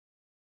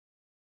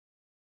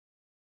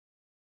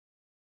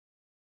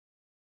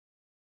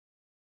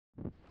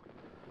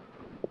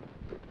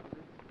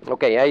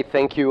Okay, I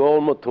thank you,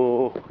 Olmo,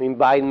 to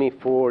invite me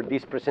for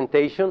this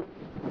presentation.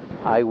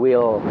 I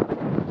will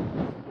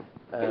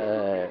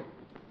uh,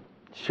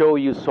 show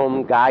you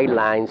some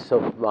guidelines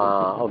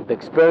of the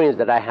experience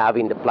that I have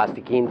in the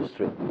plastic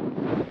industry.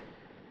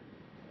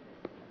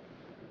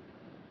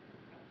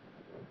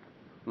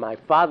 My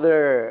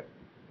father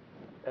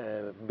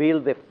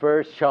built the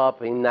first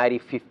shop in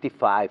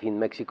 1955 in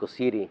Mexico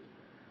City,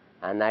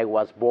 and I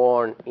was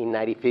born in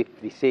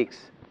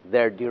 1956.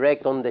 There,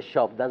 direct on the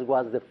shop. That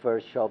was the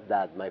first shop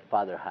that my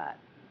father had.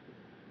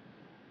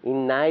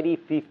 In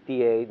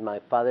 1958,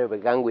 my father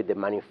began with the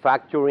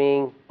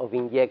manufacturing of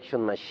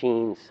injection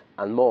machines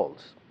and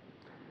molds.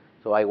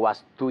 So I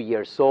was 2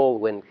 years old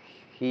when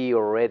he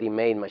already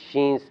made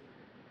machines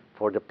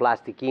for the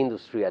plastic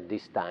industry at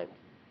this time.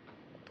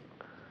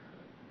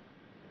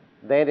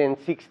 Then in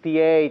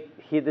 68,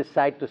 he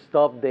decided to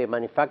stop the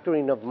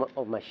manufacturing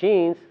of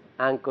machines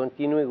and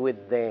continue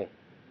with the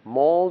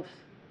molds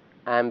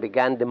and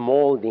began the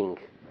molding.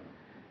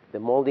 The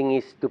molding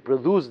is to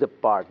produce the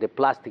part, the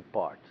plastic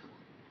part.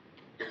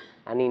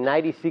 And in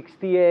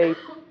 1968,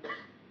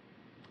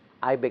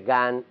 I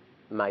began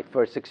my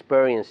first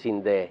experience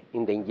in the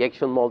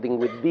injection molding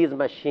with this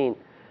machine.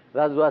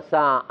 That was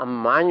a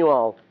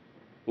manual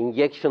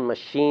injection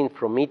machine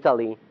from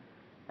Italy,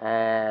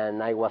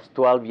 and I was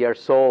 12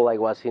 years old. I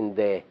was in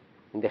the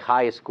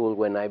high school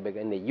when I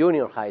began, the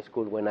junior high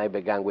school when I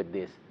began with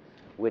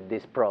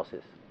this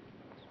process.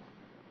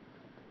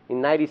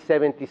 In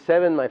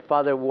 1977, my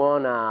father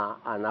won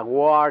an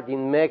award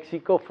in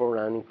Mexico for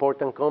an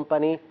important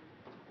company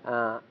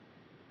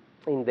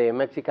in the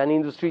Mexican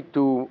industry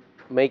to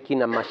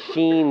making a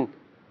machine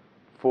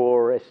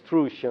for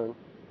extrusion.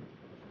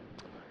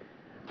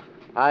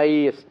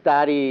 I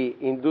studied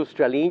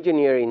industrial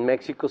engineering in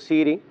Mexico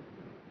City,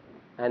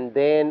 and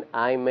then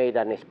I made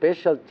a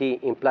specialty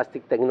in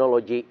plastic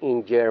technology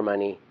in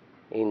Germany,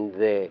 in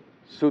the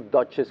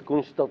Süddeutsches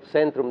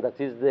Kunststoffzentrum,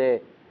 that is the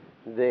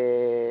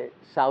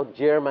South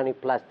Germany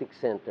Plastic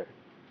Center.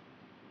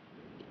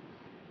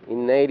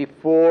 In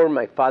 '84,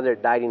 my father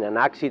died in an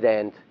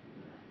accident,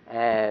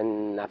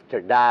 and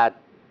after that,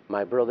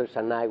 my brothers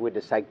and I, we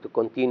decided to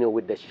continue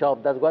with the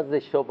shop. That was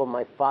the shop of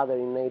my father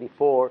in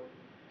 '84,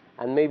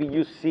 and maybe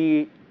you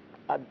see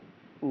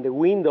in the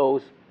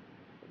windows,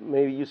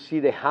 maybe you see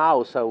the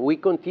house. We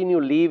continue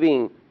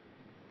living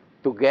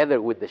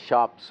together with the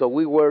shop, so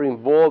we were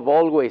involved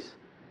always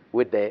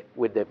with the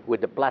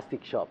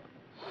plastic shop.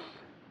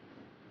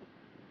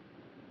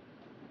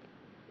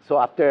 So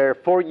after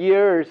 4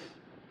 years,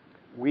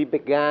 we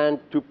began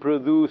to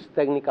produce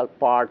technical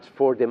parts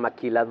for the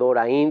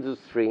maquiladora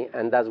industry,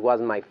 and that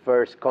was my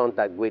first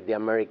contact with the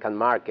American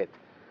market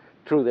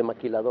through the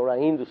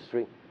maquiladora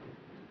industry.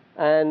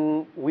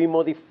 And we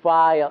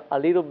modified a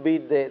little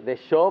bit the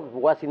shop. It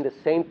was in the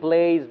same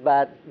place,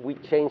 but we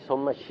changed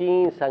some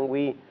machines, and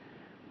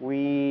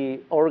we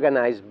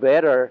organized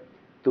better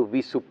to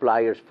be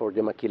suppliers for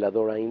the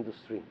maquiladora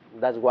industry.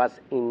 That was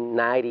in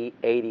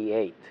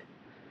 1988.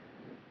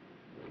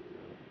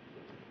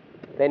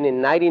 Then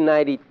in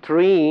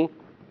 1993,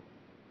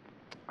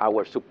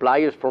 our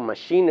suppliers for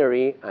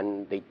machinery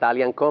and the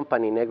Italian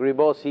company Negri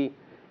Bossi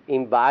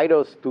invited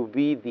us to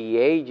be the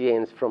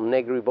agents from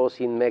Negri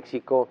Bossi in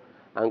Mexico,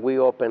 and we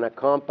opened a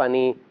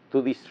company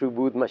to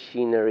distribute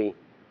machinery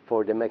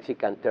for the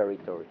Mexican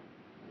territory.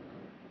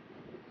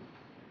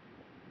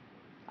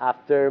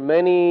 After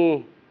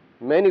many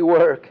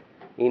work,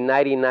 in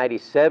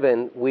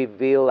 1997, we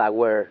built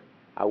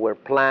our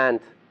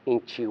plant in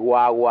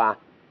Chihuahua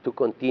to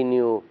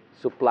continue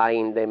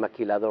supplying the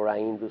maquiladora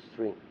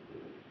industry.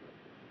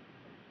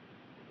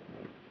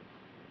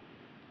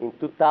 In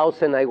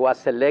 2000, I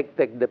was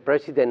elected the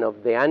president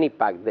of the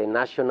ANIPAC, the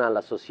National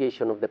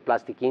Association of the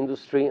Plastic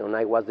Industry, and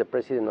I was the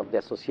president of the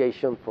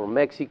association for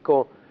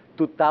Mexico,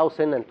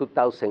 2000 and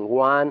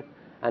 2001.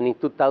 And in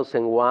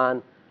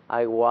 2001,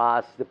 I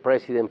was the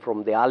president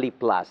from the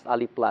ALIPLAS.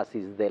 ALIPLAS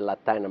is the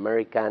Latin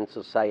American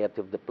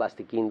Society of the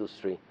Plastic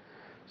Industry.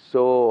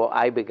 So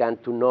I began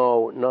to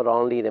know not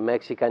only the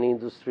Mexican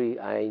industry,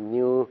 I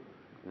knew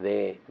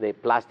the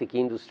plastic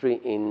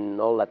industry in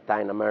all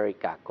Latin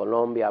America.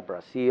 Colombia,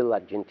 Brazil,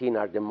 Argentina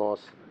are the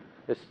most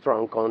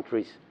strong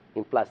countries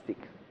in plastic.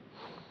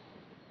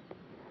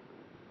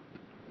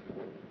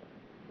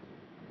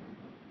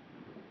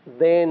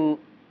 Then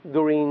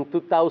during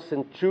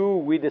 2002,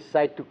 we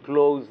decided to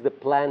close the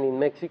plant in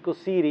Mexico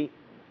City,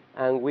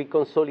 and we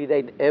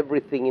consolidate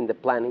everything in the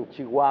plant in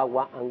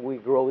Chihuahua, and we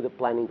grow the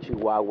plant in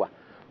Chihuahua.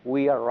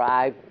 We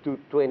arrived to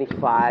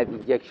 25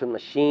 injection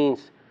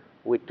machines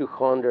with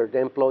 200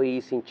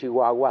 employees in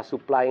Chihuahua,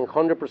 supplying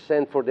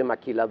 100% for the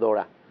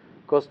maquiladora.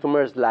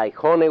 Customers like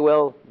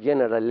Honeywell,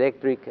 General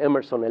Electric,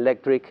 Emerson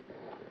Electric,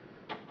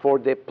 for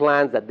the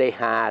plants that they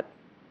had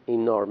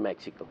in North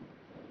Mexico.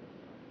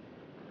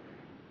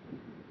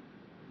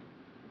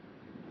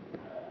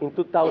 In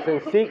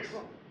 2006,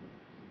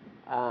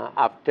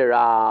 after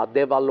a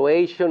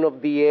devaluation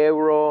of the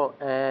euro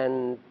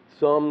and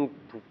some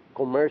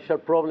commercial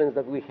problems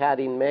that we had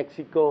in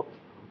Mexico,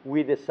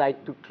 we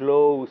decided to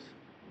close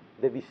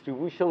the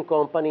distribution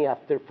company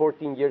after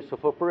 14 years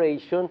of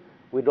operation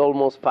with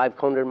almost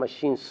 500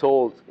 machines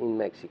sold in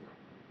Mexico.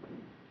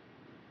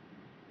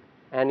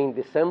 And in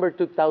December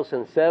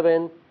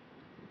 2007,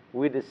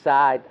 we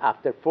decide,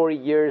 after 40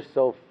 years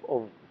of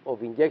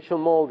injection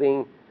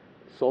molding,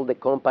 sold the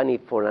company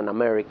for an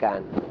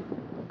American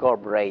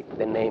corporate.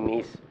 The name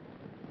is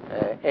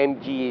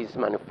MG's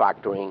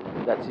Manufacturing.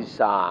 That is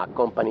a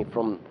company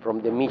from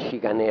the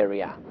Michigan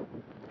area.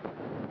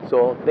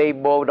 So they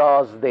bought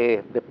us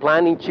the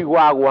plant in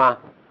Chihuahua,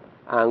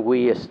 and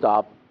we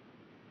stopped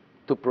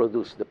to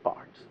produce the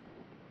parts.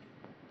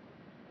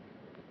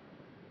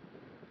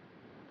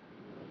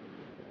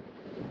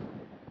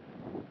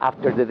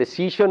 After the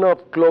decision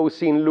of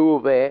closing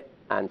Lube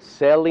and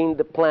selling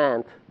the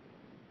plant,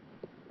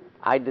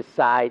 I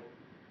decided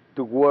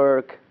to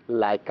work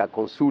like a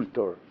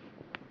consultor.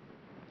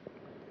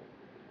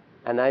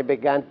 And I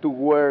began to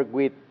work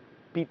with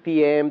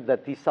PTM,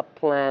 that is a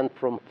plant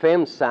from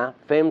FEMSA.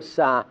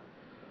 FEMSA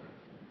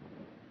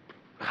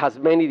has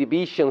many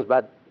divisions,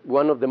 but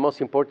one of the most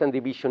important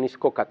divisions is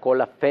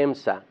Coca-Cola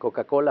FEMSA.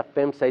 Coca-Cola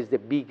FEMSA is the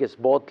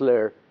biggest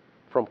bottler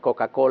from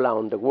Coca-Cola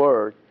on the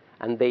world,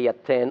 and they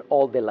attend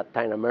all the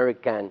Latin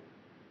American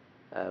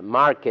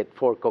market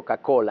for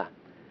Coca-Cola.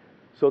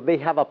 So they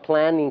have a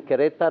plant in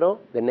Querétaro.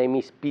 The name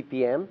is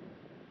PTM,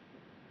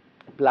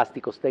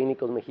 Plásticos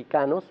Técnicos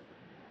Mexicanos.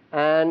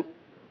 And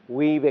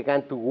we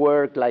began to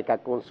work like a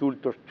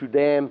consultant to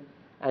them.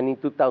 And in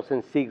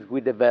 2006,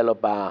 we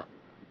developed a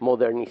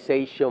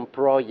modernization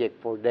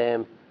project for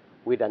them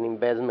with an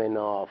investment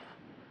of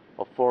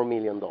 $4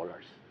 million.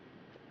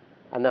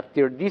 And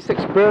after this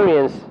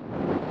experience,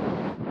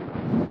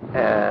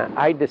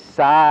 I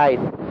decided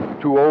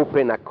to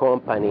open a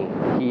company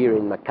here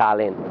in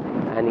McAllen.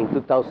 And in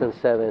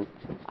 2007,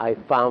 I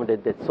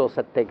founded the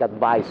Sosa-Tech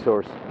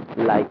Advisors,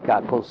 like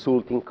a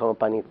consulting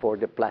company for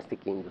the plastic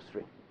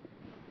industry.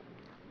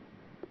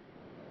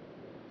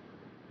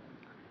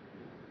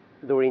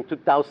 During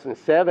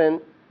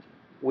 2007,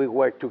 we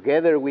were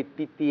together with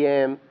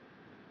PTM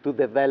to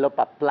develop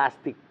a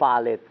plastic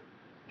pallet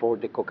for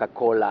the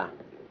Coca-Cola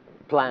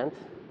plants.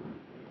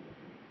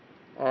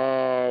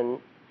 And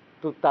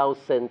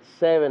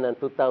 2007 and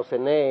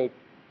 2008,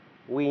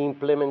 we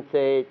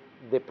implemented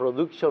the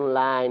production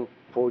line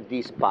for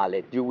this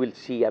pallet. You will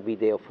see a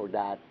video for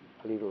that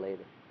a little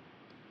later.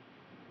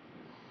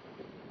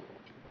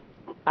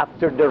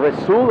 After the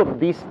result of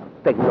this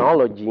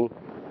technology,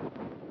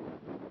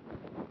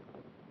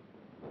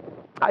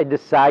 I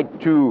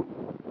decided to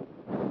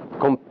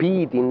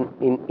compete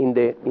in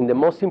the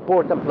most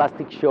important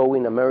plastic show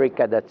in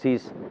America, that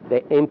is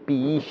the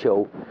MPE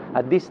show.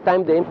 At this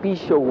time, the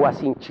MPE show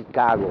was in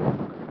Chicago.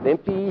 The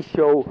MPE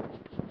show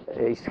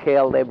is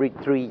held every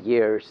 3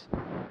 years.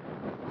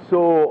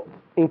 So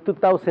in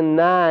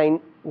 2009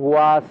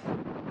 was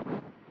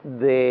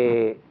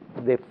the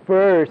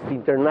first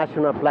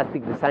international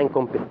plastic design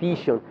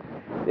competition.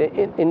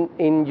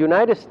 In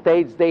United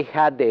States, they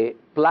had the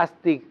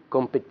plastic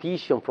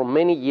competition for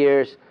many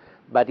years,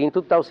 but in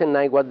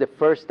 2009 was the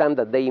first time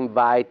that they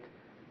invite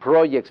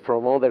projects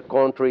from other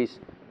countries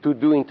to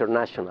do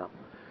international.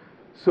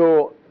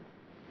 So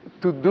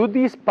to do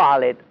this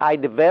pallet, I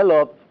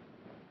developed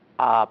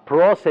a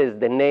process.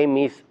 The name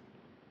is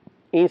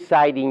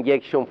inside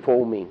injection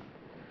foaming.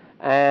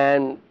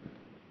 And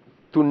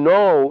to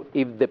know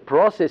if the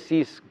process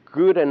is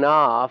good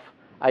enough,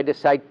 I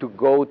decided to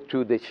go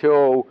to the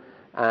show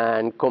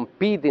and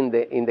compete in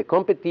the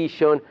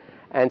competition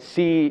and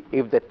see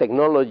if the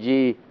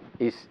technology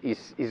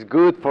is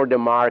good for the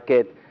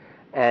market.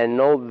 And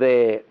all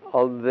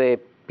the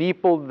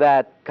people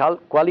that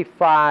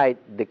qualified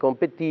the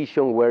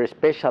competition were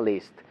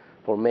specialists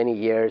for many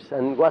years.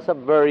 And it was a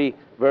very,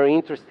 very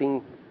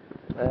interesting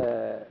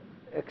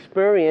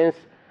experience.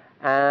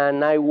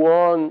 And I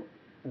won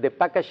the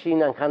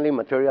Packaging and Handling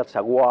Materials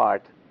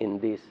Award in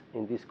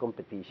this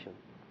competition.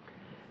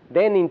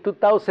 Then in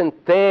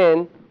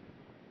 2010,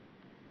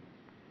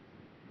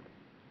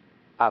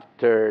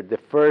 after the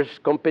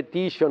first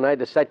competition, I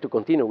decided to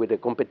continue with the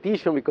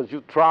competition because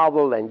you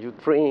travel and you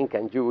drink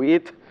and you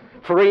eat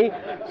free.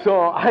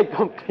 So I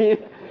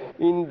compete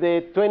in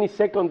the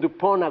 22nd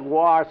DuPont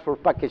Awards for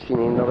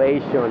Packaging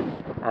Innovation,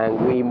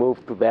 and we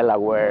moved to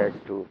Delaware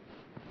to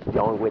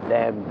join with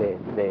them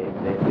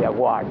the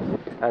awards,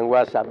 and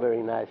was a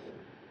very nice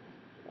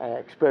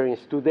experience.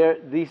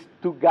 These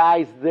two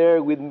guys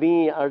there with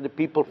me are the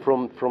people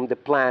from the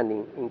plant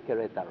in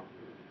Querétaro.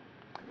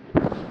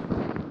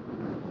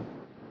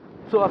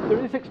 So after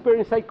this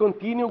experience, I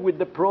continued with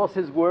the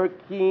process,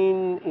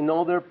 working in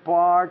other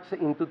parts.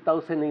 In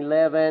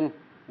 2011,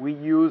 we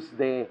used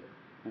the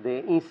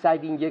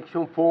inside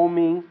injection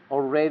foaming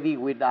already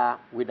with a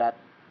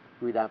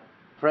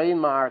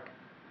trademark,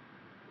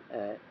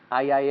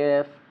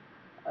 IIF,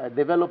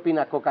 developing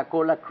a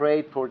Coca-Cola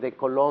crate for the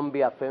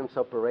Colombia FEMS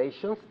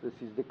operations. This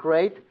is the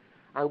crate.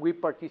 And we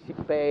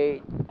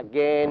participate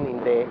again in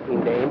the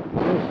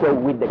MPE show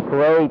with the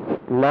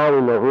crate now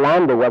in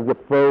Orlando. Was the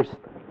first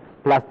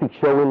plastic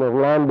show in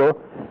Orlando.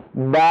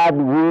 but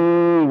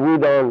we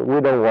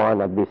don't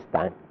want at this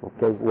time.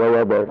 Okay,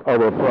 whatever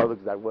other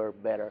products that were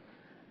better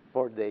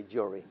for the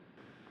jury.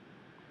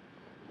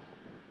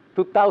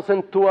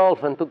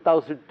 2012 and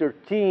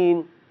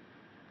 2013,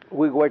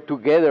 we were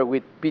together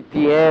with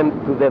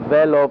PTM to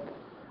develop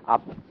a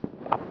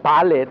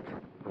pallet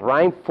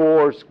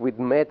reinforced with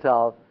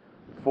metal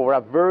for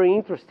a very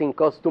interesting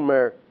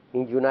customer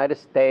in the United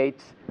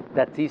States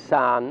that is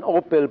an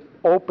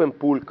open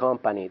pool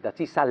company, that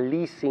is a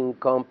leasing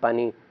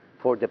company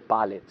for the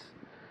pallets.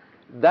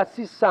 That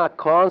is a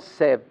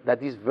concept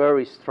that is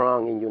very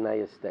strong in the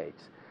United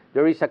States.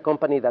 There is a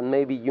company that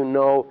maybe you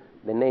know,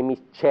 the name is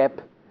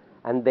CHEP,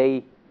 and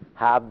they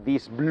have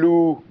this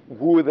blue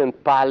wooden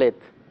pallet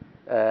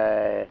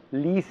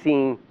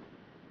leasing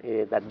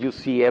that you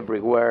see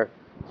everywhere.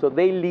 So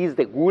they lease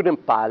the wooden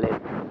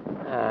pallet,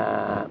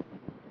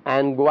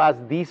 and was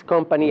this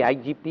company,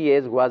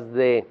 IGPS, was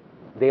the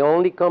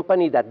only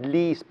company that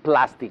leased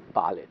plastic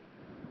pallet.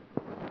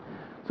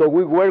 So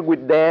we work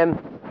with them,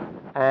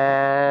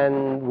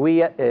 and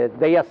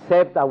they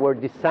accept our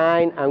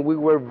design, and we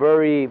were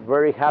very,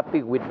 very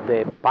happy with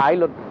the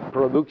pilot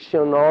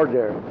production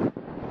order.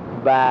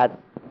 But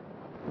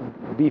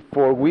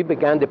before we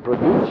began the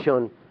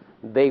production,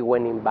 they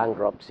went in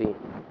bankruptcy,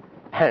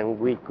 and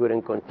we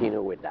couldn't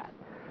continue with that.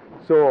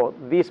 So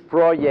this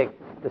project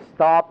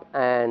stopped,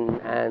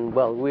 and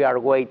well, we are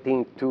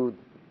waiting to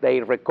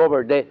they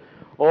recover. The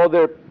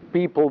other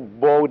people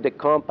bought the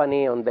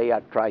company, and they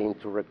are trying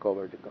to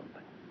recover the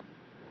company.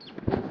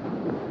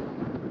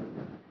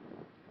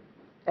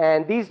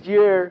 And this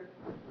year,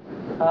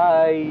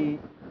 I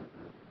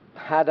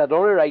had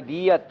another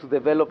idea to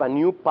develop a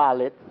new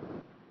pallet.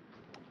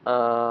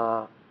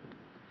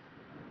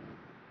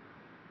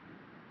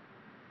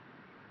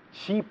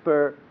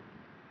 Cheaper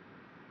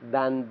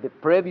than the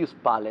previous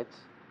pallets,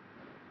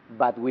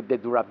 but with the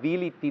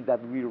durability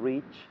that we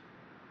reach.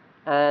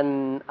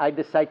 And I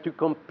decided to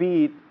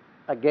compete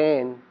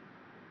again,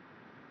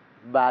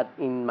 but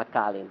in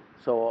McAllen.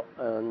 So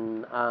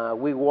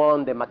we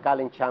won the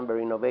McAllen Chamber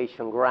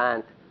Innovation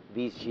Grant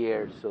this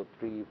year, so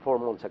 3-4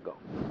 months ago.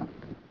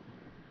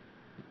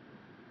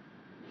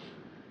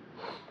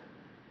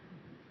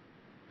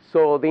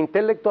 So the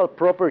intellectual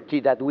property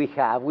that we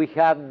have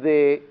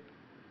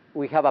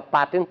a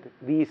patent.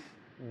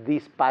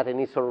 This patent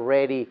is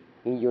already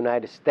in the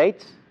United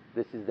States.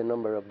 This is the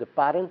number of the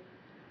patent.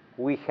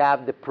 We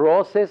have the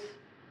process.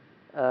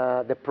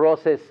 The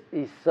process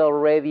is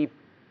already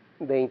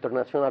the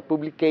international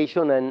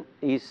publication and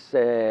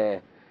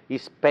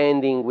is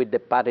pending with the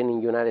patent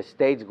in the United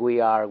States. We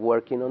are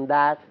working on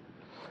that.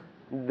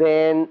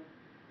 Then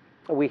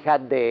we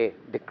had the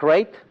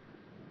crate,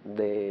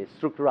 the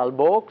structural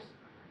box,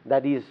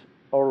 that is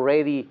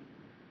already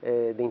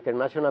the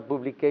international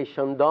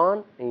publication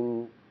done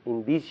in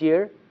this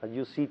year, as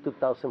you see,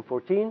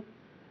 2014.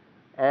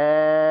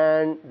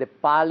 And the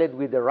pallet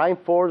with the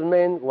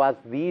reinforcement was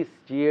this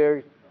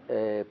year,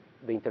 the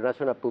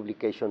international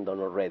publication done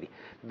already.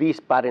 These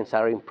patents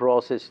are in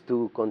process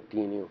to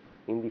continue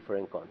in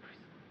different countries.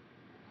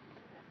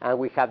 And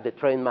we have the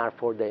trademark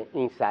for the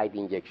inside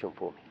injection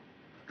foaming.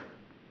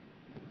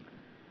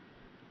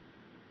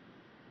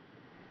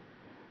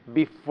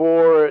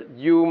 Before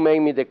you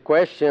make me the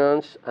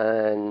questions,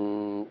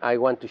 and I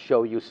want to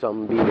show you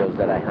some videos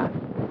that I have.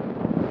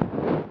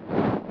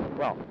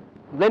 Well,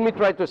 let me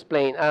try to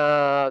explain.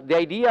 The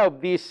idea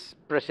of this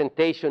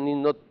presentation is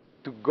not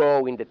to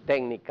go in the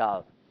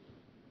technical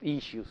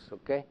issues,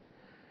 okay?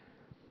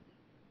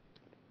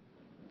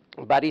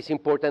 But it's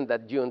important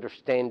that you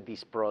understand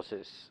this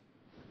process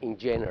in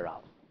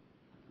general.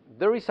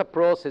 There is a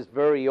process,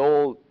 very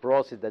old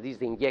process, that is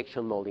the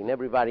injection molding.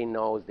 Everybody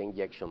knows the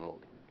injection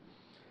molding.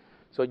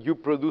 So you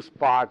produce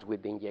parts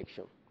with the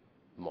injection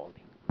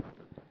molding.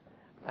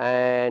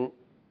 And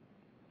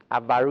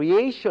a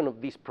variation of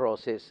this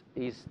process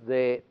is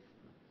the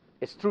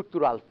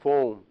structural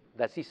foam.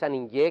 That is an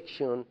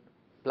injection,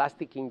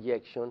 plastic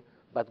injection,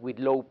 but with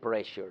low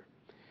pressure.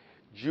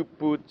 You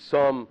put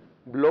some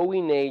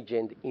blowing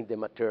agent in the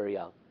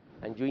material,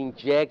 and you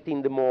inject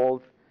in the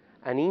mold,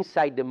 and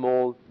inside the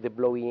mold, the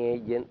blowing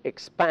agent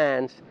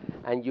expands,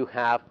 and you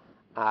have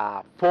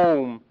a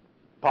foam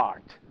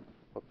part,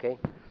 okay?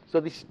 So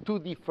these two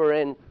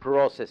different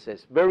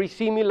processes, very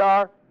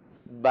similar,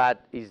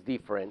 but it's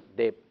different.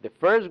 The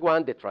first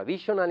one, the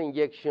traditional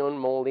injection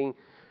molding,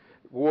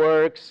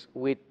 works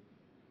with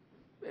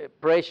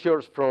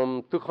pressures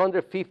from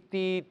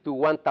 250 to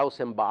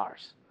 1,000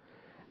 bars.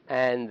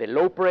 And the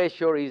low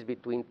pressure is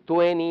between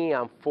 20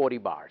 and 40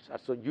 bars.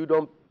 So you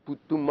don't put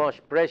too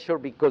much pressure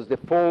because the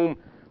foam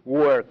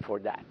works for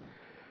that.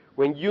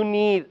 When you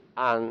need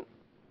a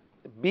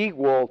big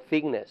wall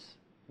thickness,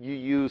 you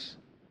use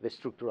the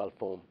structural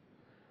foam.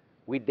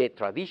 With the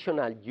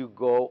traditional, you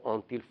go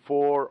until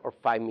 4 or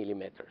 5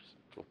 millimeters,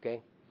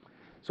 okay?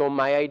 So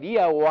my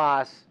idea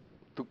was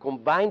to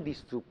combine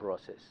these two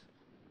processes.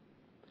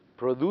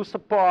 Produce a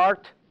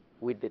part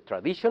with the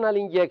traditional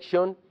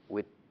injection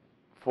with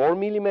 4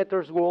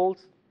 millimeters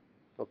walls,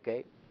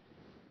 okay?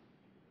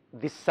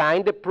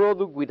 design the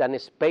product with a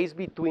space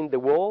between the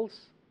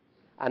walls,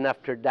 and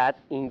after that,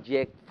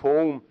 inject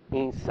foam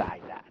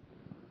inside that.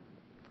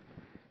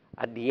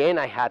 At the end,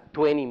 I had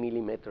 20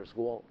 millimeters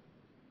wall.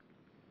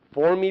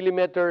 4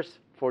 millimeters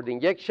for the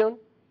injection,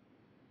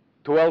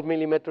 12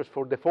 millimeters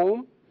for the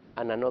foam,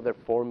 and another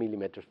 4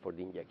 millimeters for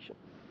the injection.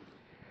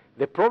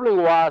 The problem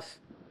was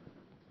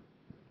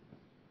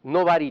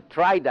nobody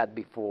tried that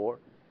before,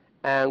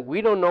 and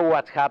we don't know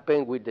what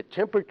happened with the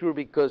temperature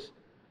because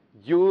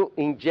you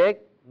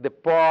inject the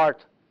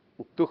part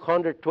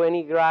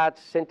 220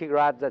 grads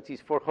centigrade, that is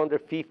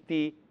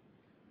 450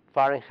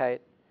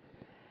 Fahrenheit,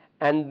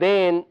 and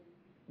then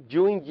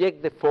you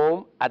inject the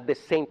foam at the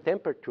same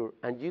temperature,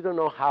 and you don't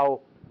know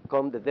how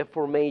come the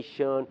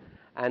deformation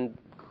and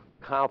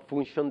how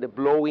function the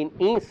blowing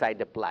inside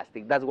the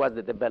plastic. That was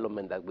the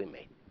development that we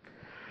made.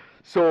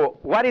 So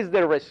what was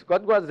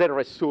the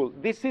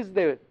result? This is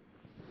the,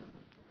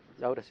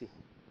 ahora sí.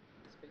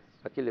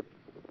 Aquí le,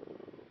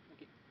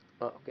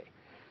 okay.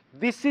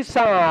 This is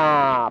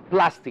a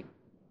plastic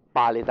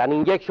pallet, an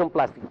injection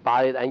plastic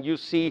pallet, and you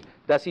see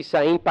that is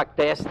an impact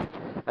test,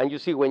 and you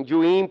see when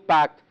you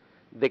impact,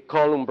 the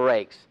column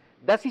breaks.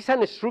 That is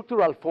a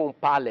structural foam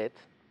pallet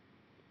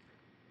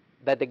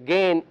that,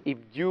 again, if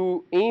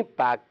you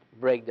impact,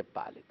 break the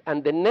pallet.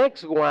 And the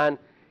next one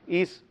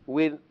is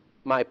with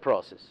my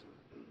process.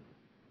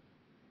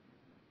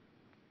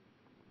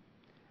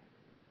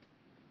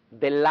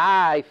 The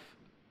life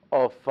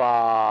of,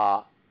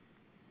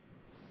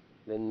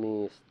 let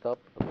me stop.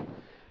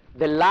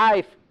 The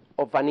life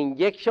of an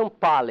injection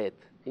pallet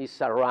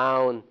is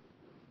around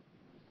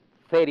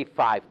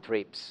 35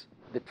 trips.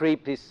 The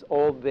trip is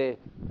all the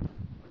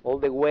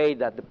way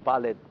that the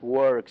pallet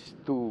works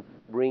to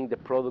bring the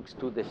products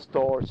to the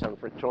stores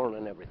and return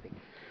and everything.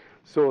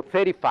 So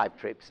 35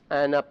 trips.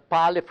 And a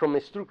pallet from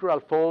a structural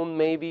foam,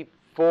 maybe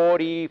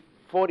 40,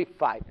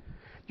 45.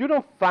 You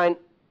don't find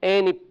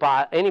any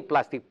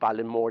plastic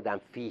pallet more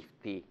than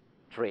 50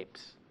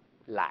 trips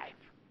live.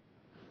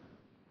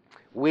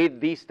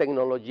 With this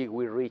technology,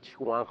 we reach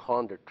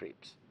 100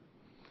 trips.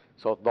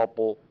 So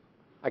double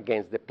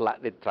against the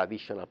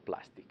traditional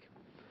plastic.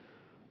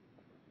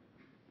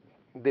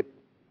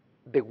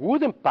 The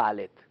wooden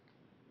pallet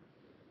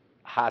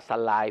has a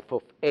life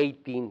of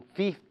 15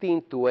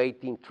 to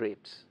 18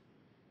 trips,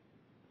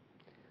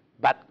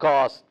 but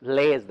costs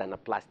less than a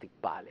plastic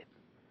pallet.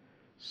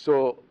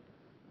 So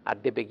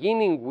at the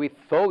beginning, we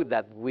thought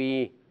that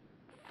we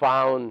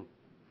found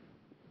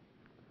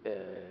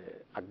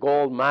a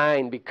gold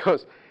mine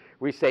because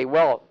we say,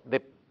 well,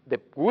 the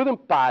wooden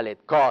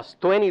pallet costs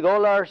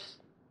 $20,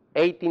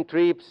 18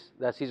 trips,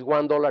 that is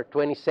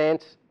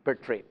 $1.20 per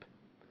trip.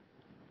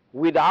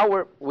 With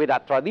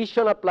a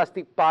traditional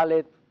plastic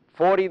pallet,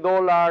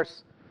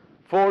 $40,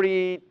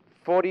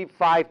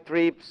 45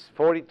 trips,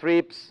 40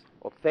 trips,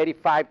 or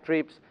 35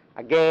 trips,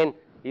 again,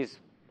 is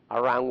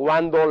around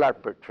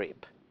 $1 per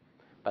trip.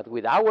 But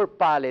with our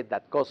pallet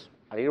that costs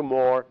a little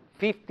more,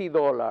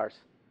 $50,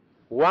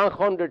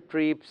 100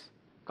 trips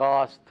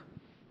cost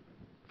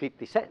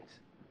 50 cents.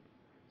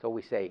 So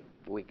we say,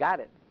 we got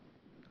it.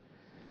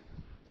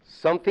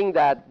 Something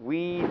that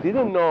we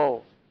didn't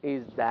know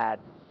is that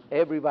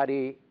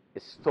everybody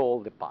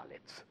stole the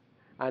pallets,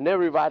 and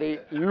everybody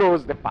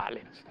lost the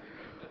pallets.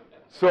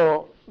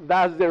 So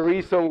that's the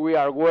reason we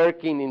are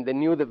working in the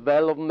new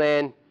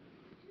development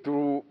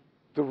to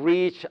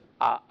reach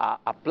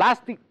a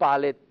plastic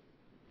pallet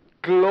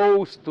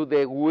close to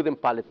the wooden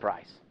pallet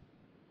price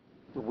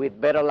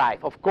with better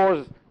life. Of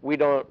course, we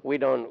don't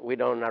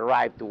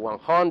arrive to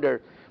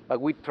 100,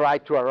 but we try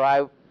to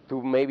arrive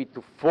to maybe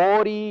to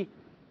 40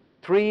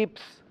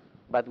 trips,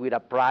 but with a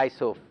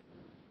price of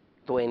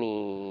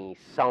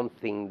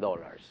 $20-something,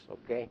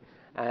 okay?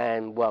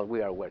 And, well,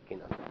 we are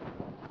working on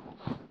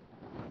that.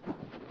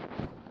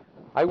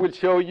 I will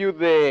show you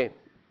the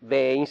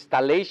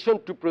installation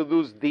to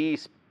produce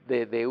this,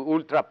 the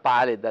ultra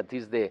pallet, that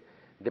is the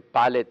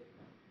pallet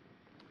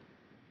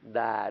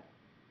that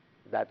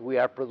we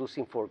are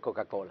producing for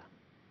Coca-Cola.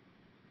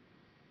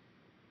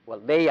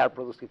 Well, they are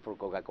producing for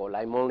Coca-Cola.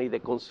 I'm only the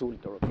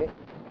consultor, okay?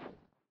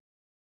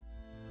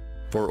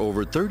 For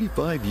over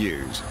 35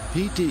 years,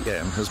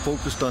 PTM has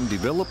focused on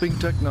developing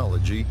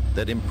technology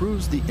that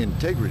improves the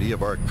integrity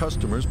of our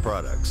customers'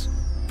 products,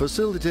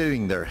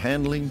 facilitating their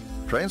handling,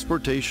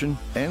 transportation,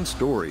 and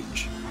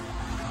storage.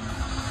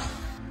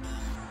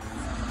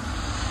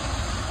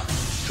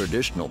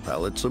 Traditional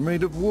pallets are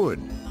made of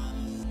wood.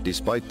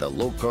 Despite the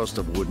low cost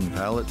of wooden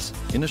pallets,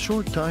 in a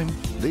short time,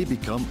 they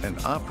become an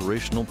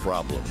operational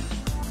problem.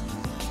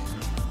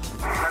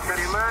 La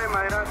tarima de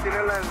madera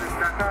tiene la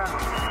desventaja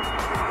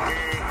que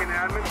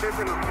generalmente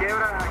se nos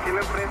quiebra aquí en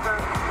la empresa,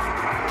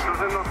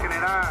 entonces nos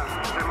genera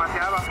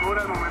demasiada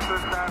basura al momento de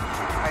estar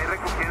ahí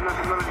recogiendo,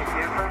 haciendo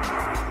limpieza.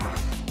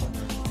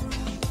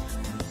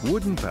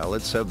 Wooden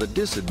pallets have the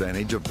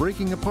disadvantage of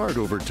breaking apart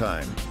over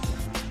time.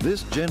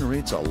 This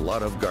generates a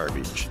lot of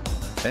garbage,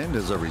 and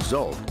as a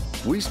result,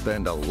 we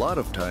spend a lot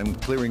of time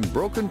clearing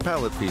broken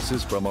pallet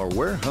pieces from our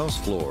warehouse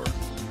floor.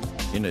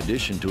 In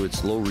addition to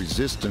its low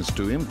resistance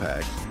to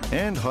impact,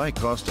 and high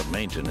cost of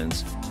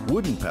maintenance,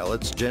 wooden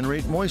pallets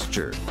generate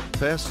moisture,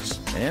 pests,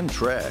 and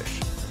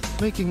trash,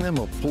 making them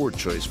a poor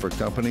choice for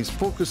companies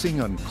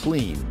focusing on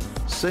clean,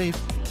 safe,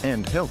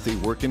 and healthy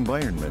work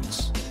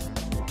environments.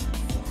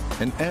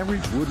 An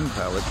average wooden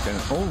pallet can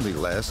only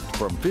last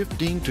from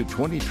 15 to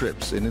 20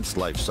 trips in its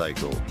life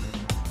cycle.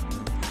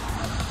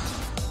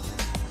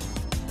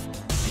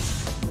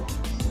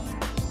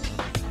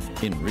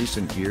 In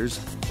recent years,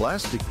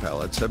 plastic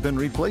pallets have been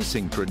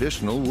replacing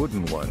traditional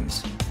wooden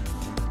ones.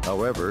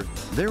 However,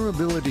 their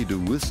ability to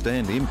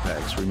withstand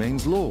impacts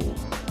remains low,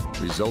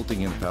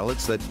 resulting in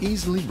pallets that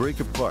easily break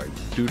apart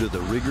due to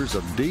the rigors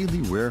of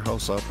daily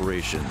warehouse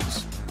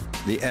operations.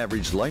 The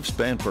average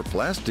lifespan for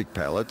plastic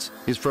pallets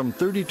is from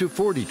 30 to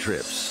 40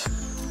 trips.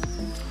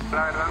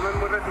 La verdad no es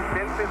muy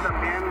resistente,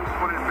 también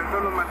por el peso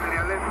de los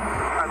materiales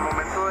al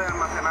momento de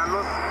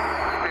almacenarlos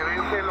se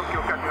vence, lo que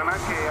ocasiona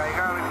que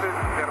haya a veces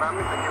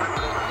derrames aquí en la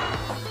empresa.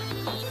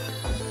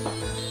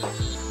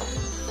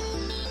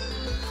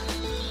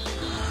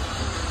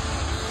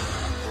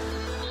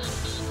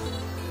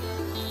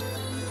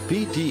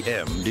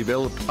 PTM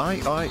developed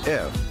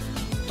IIF,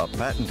 a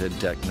patented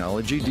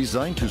technology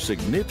designed to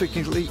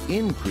significantly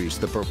increase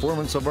the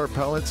performance of our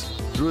pallets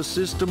through a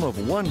system of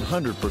 100%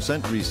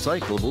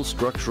 recyclable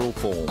structural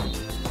foam.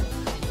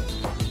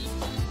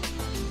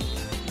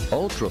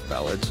 Ultra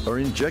pallets are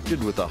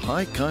injected with a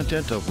high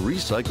content of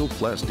recycled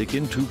plastic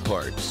in 2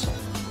 parts.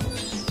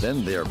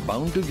 Then they are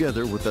bound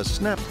together with a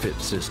snap fit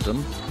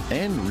system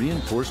and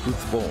reinforced with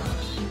foam,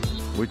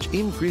 which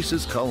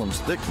increases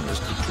column's thickness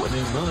to 20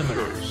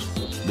 millimeters.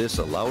 This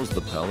allows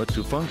the pallet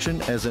to function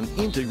as an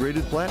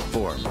integrated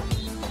platform,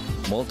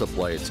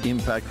 multiply its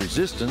impact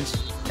resistance,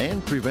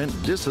 and prevent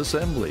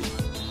disassembly.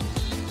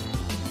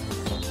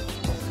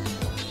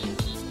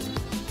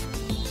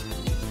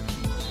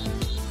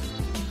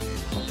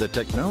 The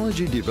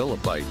technology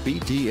developed by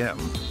PTM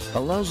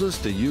allows us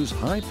to use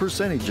high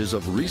percentages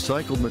of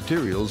recycled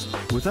materials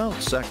without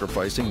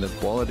sacrificing the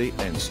quality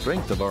and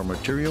strength of our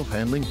material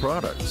handling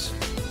products.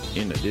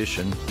 In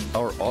addition,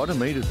 our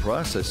automated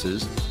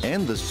processes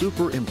and the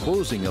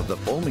superimposing of the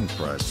foaming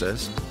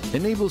process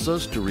enables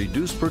us to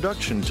reduce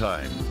production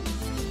time,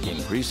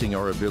 increasing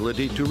our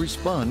ability to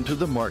respond to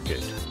the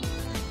market.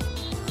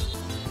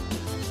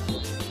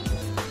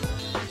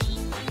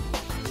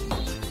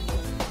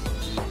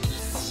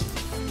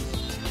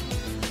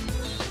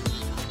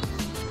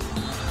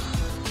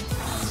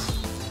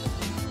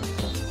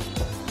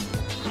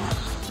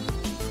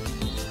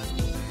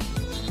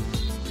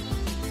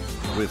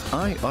 With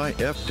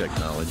IIF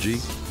technology,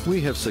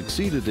 we have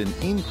succeeded in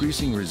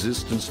increasing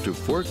resistance to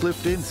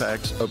forklift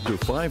impacts up to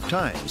 5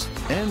 times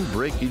and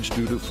breakage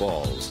due to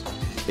falls,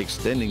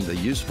 extending the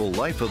useful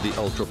life of the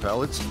Ultra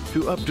pallets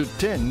to up to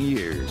 10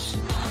 years.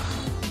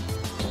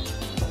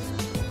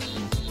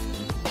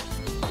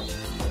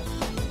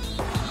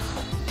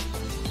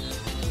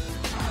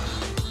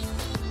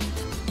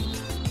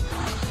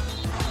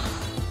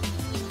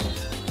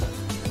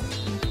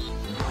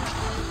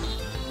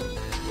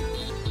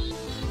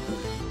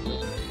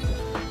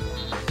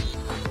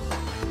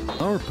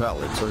 Our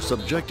pallets are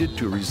subjected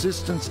to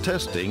resistance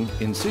testing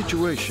in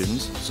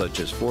situations such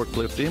as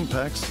forklift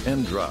impacts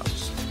and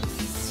drops.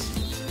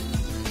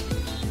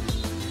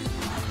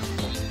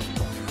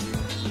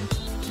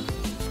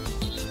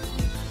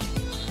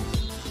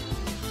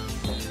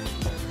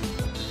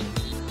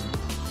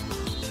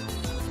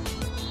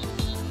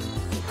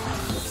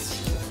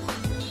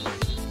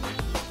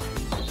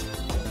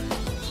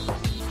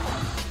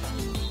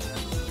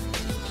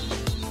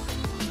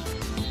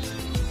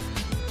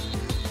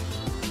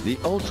 The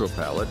Ultra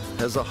pallet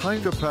has a high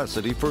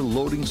capacity for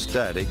loading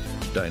static,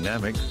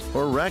 dynamic,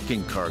 or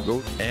racking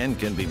cargo and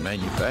can be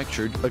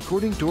manufactured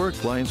according to our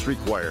clients'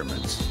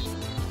 requirements.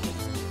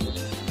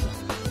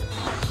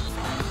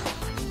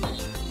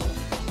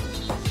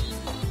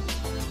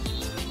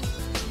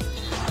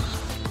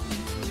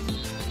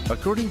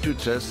 According to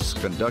tests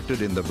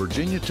conducted in the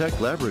Virginia Tech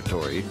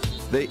laboratory,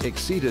 they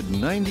exceeded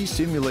 90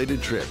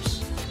 simulated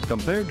trips,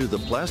 compared to the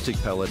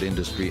plastic pallet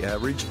industry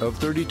average of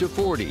 30 to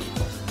 40.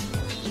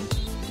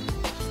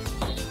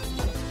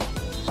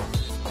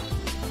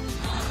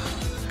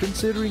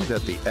 Considering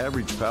that the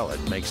average pallet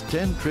makes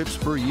 10 trips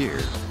per year,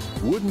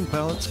 wooden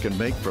pallets can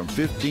make from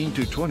 15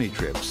 to 20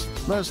 trips,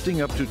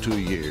 lasting up to 2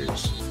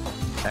 years.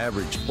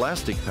 Average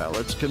plastic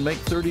pallets can make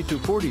 30 to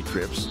 40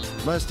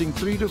 trips, lasting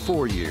 3 to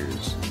 4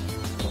 years.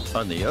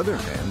 On the other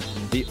hand,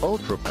 the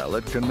Ultra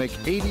pallet can make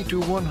 80 to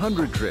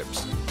 100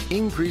 trips,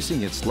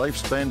 increasing its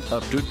lifespan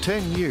up to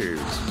 10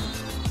 years.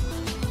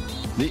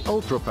 The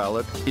Ultra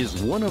pallet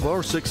is one of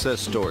our success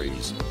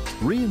stories,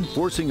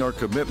 reinforcing our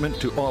commitment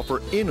to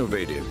offer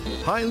innovative,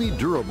 highly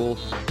durable,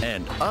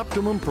 and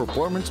optimum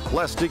performance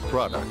plastic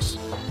products.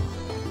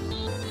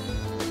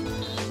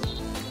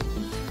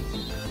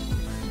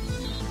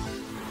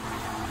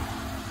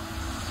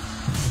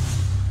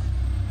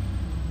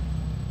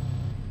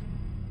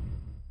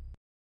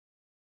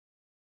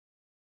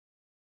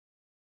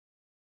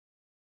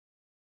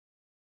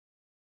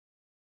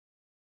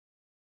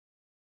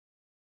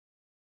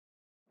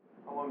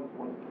 long does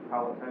one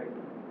pallet take?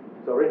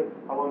 Sorry?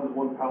 How long does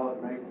one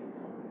pallet make?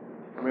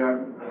 I mean,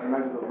 I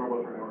imagine those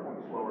robots are kind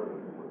of slower.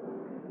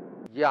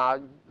 Yeah,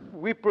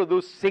 we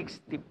produce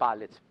 60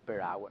 pallets per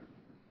hour,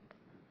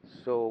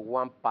 so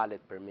 1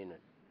 pallet per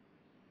minute.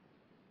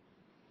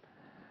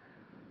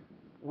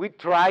 We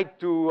try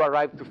to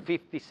arrive to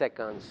 50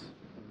 seconds,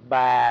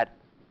 but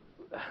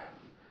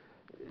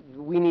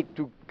we need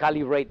to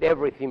calibrate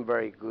everything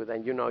very good.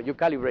 And you know, you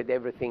calibrate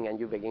everything and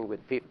you begin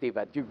with 50,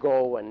 but you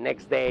go and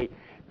next day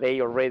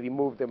they already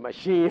move the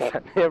machines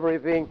and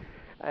everything.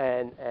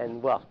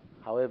 And well,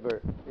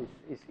 however,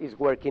 it's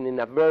working in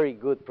a very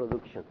good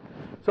production.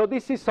 So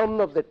this is some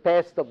of the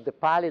test of the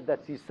pallet.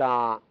 That is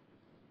a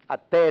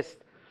test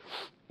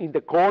in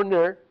the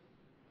corner.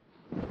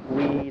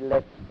 We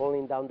left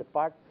falling down the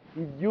part.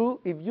 If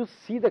you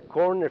see the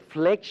corner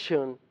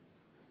flexion,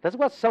 that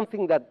was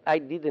something that I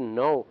didn't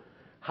know,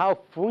 how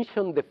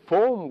function the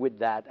foam with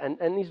that, and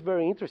it's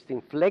very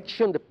interesting.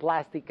 Flexion the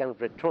plastic and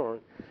return,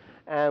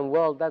 and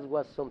well, that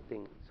was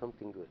something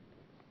good.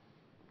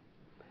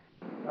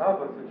 I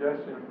have a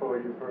suggestion for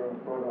you for a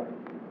product.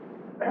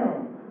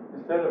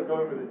 Instead of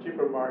going with a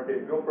cheaper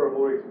market, go for a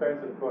more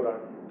expensive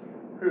product.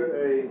 Put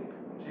a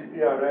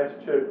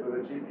GPRS chip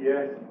with a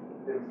GPS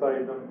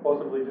inside them,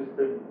 possibly just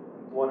in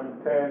 1 in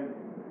 10,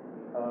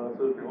 so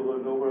that people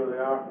don't know where they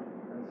are,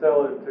 and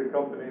sell it to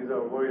companies that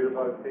are worried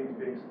about things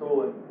being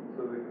stolen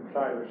so they can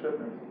track their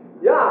shipments.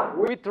 Yeah,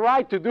 we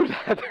tried to do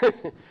that.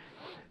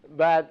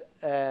 But,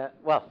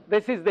 well,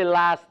 this is the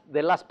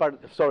last part.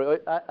 Sorry,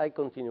 I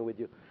continue with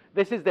you.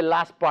 This is the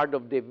last part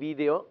of the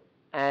video,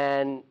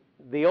 and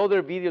the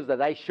other videos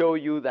that I show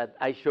you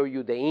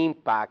the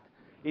impact,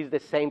 is the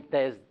same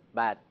test,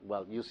 but,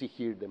 well, you see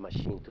here the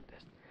machine to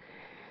test.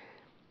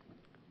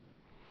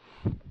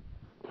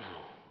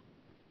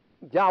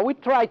 Yeah, we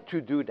tried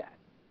to do that.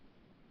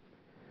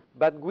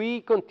 But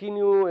we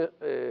continue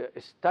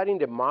studying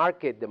the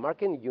market. The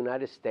market in the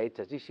United States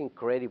is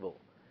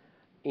incredible.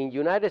 In the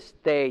United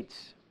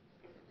States,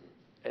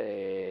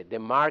 the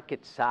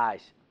market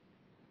size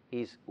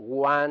is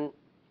 1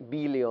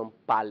 billion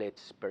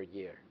pallets per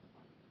year.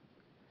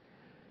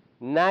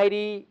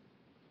 93%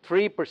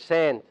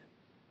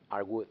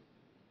 are wood.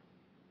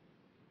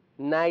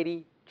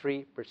 93%.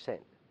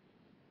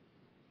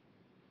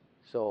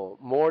 So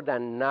more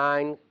than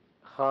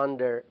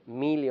 900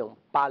 million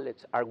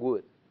pallets are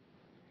wood.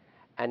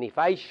 And if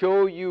I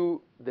show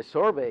you the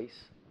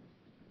surveys,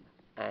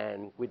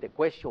 and with the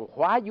question,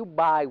 why you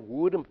buy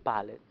wooden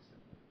pallets,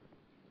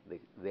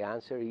 the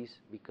answer is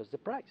because the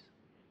price.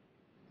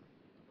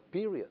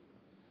 Period.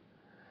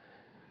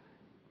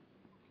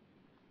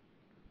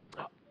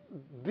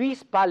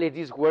 This pallet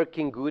is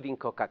working good in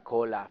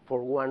Coca-Cola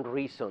for one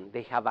reason.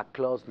 They have a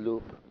closed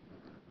loop.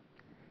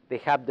 They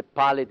have the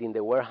pallet in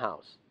the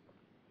warehouse,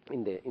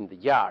 in the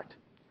yard.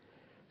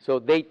 So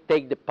they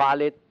take the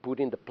pallet, put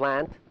in the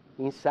plant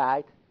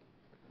inside,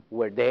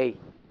 where they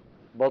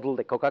bottle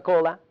the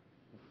Coca-Cola.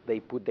 They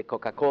put the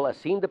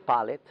Coca-Colas in the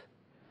pallet,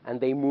 and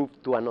they move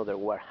to another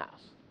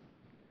warehouse.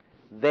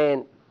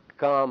 Then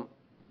come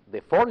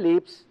the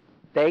forklifts,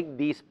 take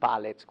these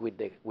pallets with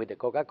the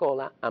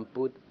Coca-Cola and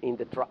put in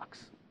the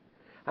trucks.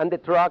 And the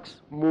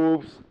trucks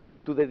moves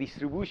to the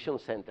distribution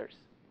centers.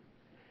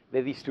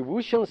 The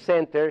distribution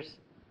centers,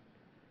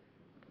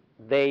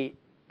 they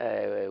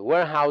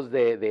warehouse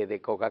the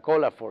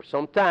Coca-Cola for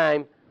some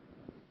time,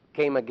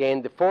 came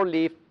again the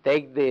forklift,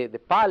 take the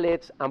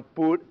pallets and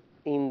put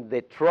in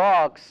the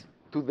trucks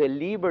to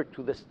deliver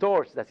to the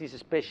stores. That is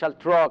special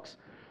trucks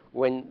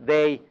when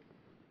they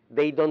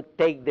don't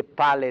take the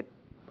pallet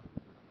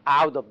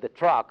out of the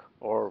truck,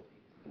 or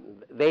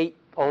they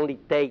only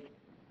take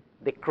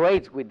the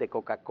crates with the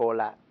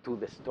Coca-Cola to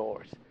the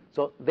stores.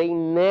 So they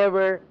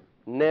never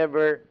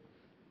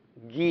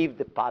give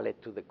the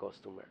pallet to the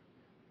customer.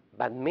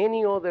 But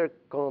many other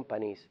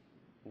companies,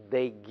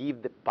 they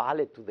give the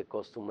pallet to the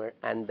customer,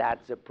 and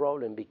that's a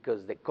problem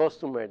because the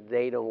customer,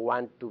 they don't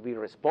want to be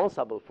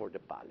responsible for the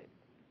pallet.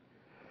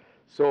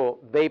 So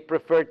they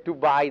prefer to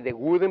buy the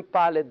wooden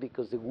pallet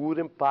because the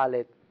wooden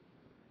pallet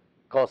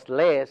costs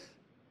less,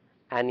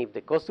 and if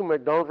the customer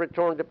don't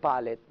return the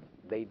pallet,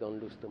 they don't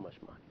lose too much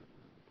money.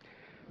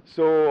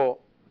 So,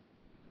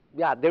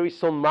 yeah, there is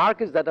some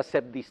markets that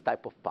accept this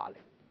type of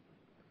pallet.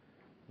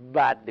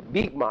 But the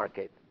big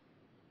market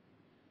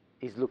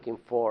is looking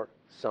for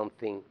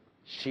something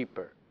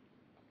cheaper,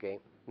 okay?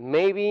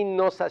 Maybe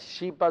not as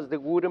cheap as the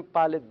wooden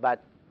pallet,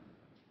 but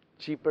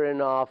cheaper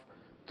enough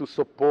to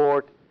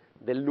support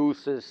the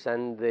losses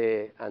and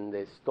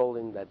the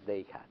stolen that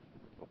they had,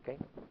 okay?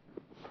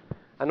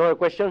 Another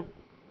question?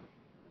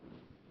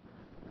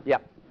 Yeah.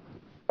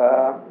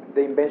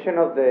 The invention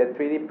of the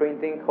 3D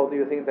printing, how do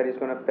you think that is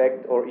going to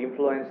affect or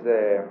influence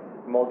the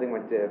molding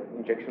with the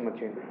injection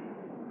machine?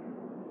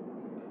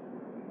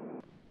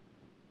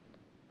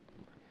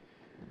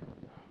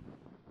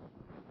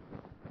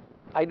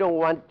 I don't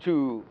want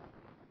to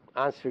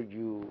answer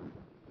you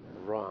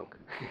wrong.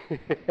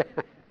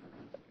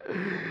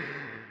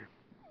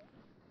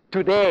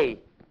 Today,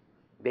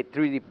 the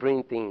 3D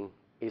printing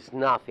is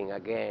nothing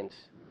against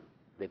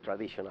the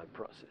traditional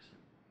process.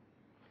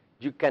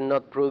 You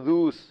cannot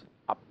produce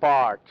a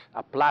part,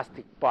 a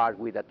plastic part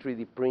with a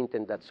 3D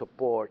printing that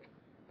support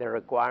the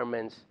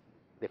requirements,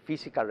 the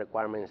physical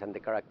requirements and the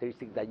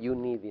characteristics that you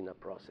need in a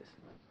process.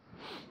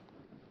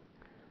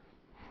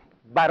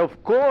 But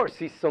of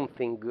course, it's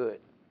something good.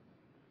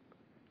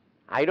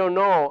 I don't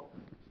know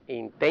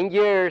in 10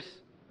 years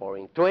or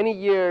in 20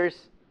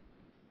 years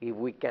if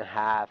we can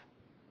have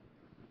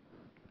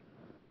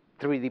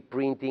 3D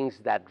printings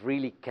that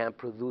really can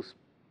produce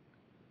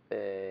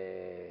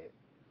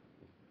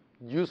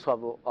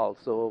usable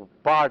also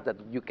part that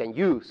you can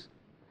use.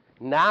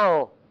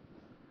 Now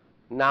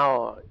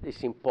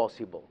it's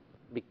impossible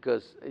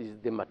because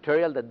the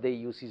material that they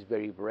use is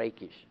very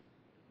breakish.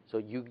 So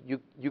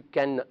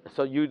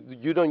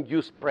you don't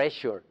use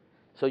pressure.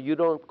 So you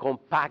don't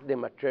compact the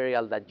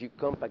material that you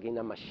compact in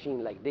a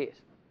machine like this,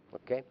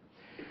 okay?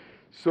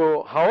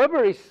 So,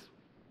 however, it's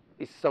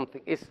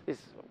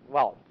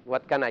well,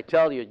 what can I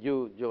tell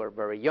you? You are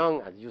very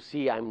young. As you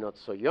see, I'm not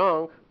so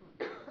young.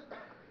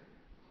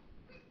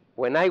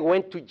 When I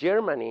went to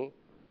Germany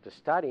to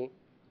study,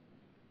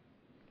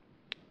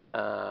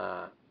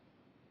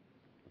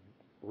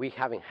 we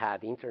haven't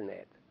had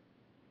internet.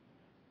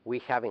 We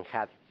haven't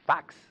had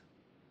fax.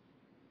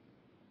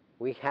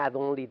 We had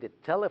only the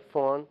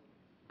telephone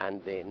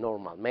and the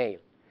normal mail.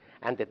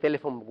 And the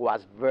telephone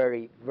was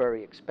very,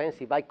 very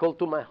expensive. I called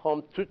to my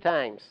home 2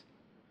 times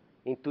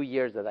in 2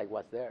 years that I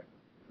was there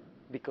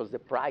because the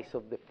price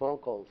of the phone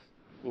calls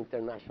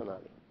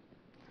internationally.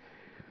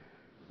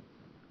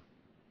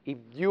 If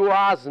you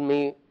ask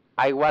me,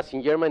 I was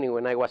in Germany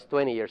when I was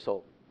 20 years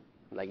old,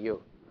 like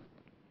you.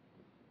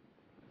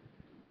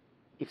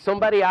 If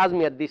somebody asked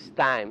me at this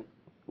time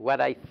what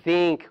I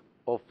think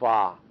of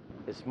a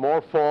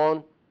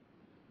smartphone,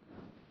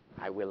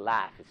 I will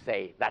laugh and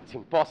say, that's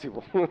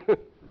impossible.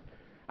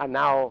 And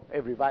now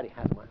everybody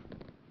has one.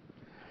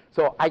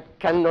 So I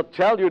cannot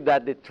tell you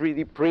that the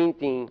 3D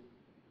printing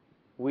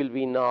will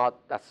be not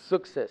a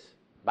success.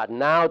 But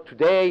now,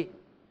 today,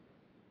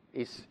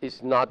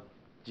 it's not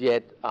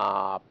yet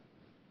a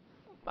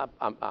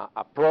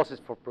process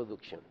for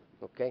production,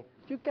 okay?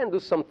 You can do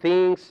some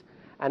things,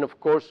 and of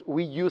course,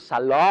 we use a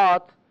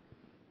lot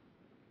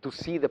to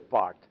see the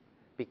part.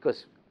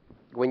 Because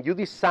when you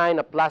design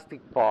a plastic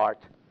part,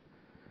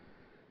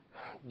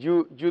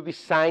 you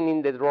design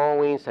in the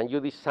drawings and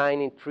you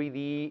design in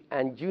 3D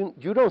and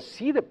you don't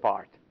see the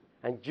part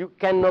and you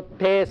cannot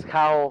test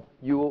how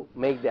you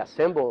make the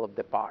assemble of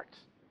the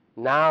parts.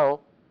 Now,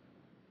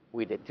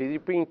 with the 3D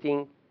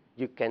printing,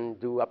 you can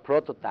do a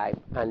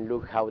prototype and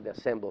look how they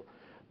assemble.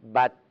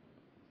 But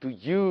to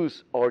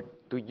use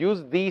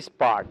this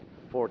part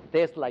for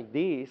tests like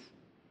this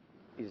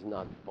is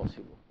not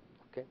possible,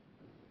 okay?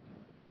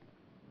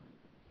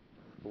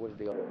 What's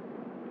the other?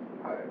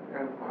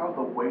 And how's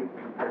the weight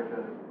compared to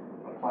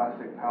a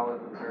plastic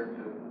pallet compared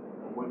to a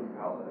wooden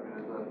pallet? I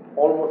mean, is that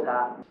almost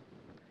half.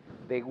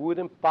 The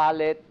wooden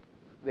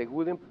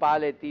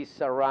pallet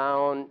is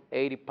around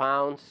 80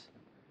 pounds,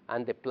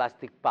 and the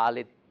plastic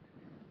pallet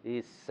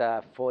is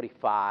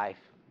 45,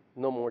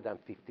 no more than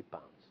 50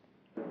 pounds.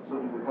 So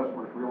do the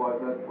customers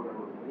realize that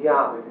whenever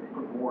Yeah. they can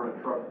put more in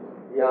a truck?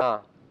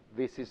 Yeah,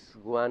 this is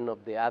one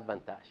of the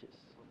advantages.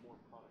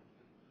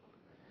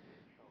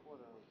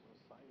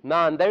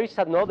 Now, and there is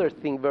another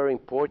thing very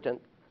important.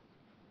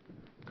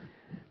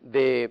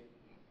 There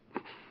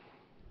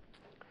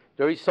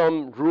is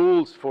some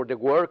rules for the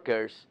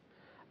workers,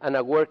 and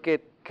a worker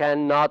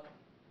cannot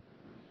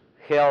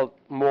hold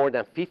more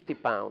than 50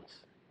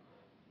 pounds.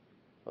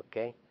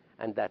 Okay,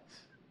 and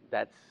that's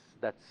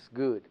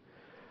good.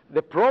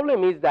 The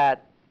problem is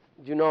that,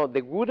 you know,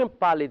 the wooden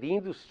pallet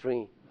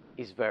industry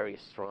is very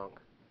strong.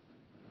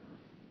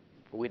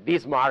 With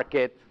this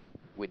market,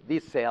 with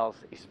these sales,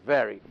 is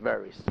very,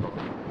 very strong.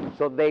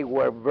 So they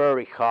were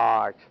very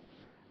hard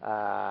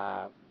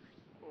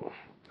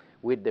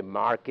with the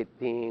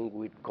marketing,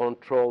 with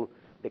control,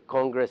 the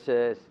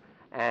congresses,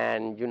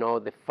 and you know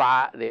the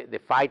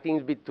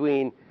fightings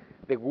between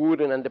the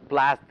wooden and the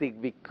plastic,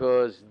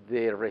 because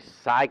the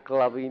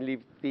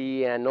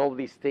recyclability and all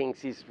these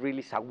things is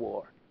really a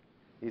war.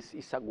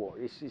 It's a war.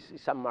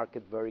 It's a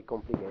market very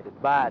complicated.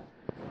 But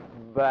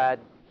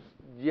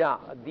yeah,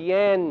 at the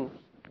end,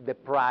 the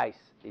price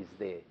is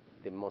the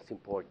most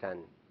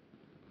important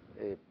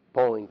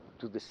point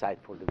to decide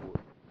for the wood.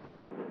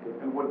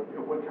 And what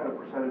kind of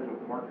percentage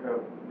of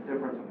market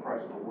difference in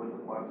price of the wood and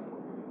the plastic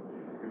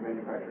you're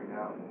manufacturing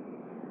now?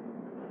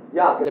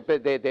 Yeah,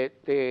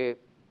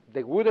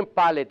 the wooden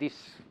pallet is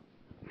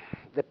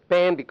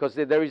depend because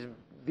there is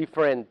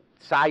different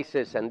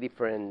sizes and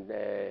different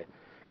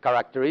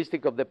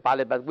characteristic of the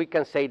pallet, but we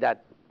can say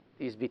that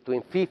is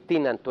between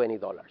 $15 and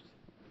 $20,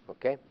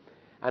 okay?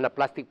 And a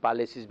plastic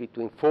pallet is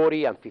between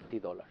 $40 and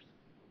 $50,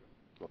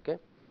 okay?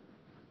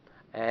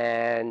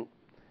 And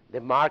the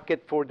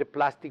market for the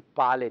plastic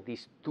pallet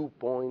is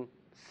 2.7%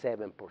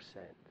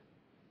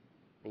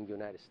 in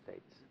United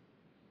States.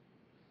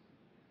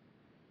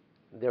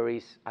 There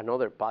is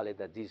another pallet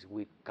that is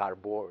with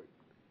cardboard.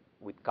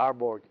 With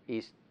cardboard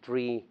is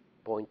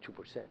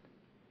 3.2%.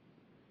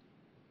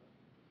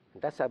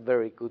 That's a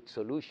very good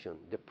solution.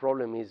 The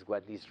problem is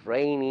what is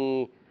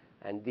rainy,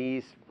 and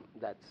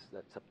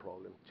that's a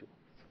problem too.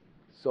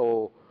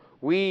 So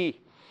we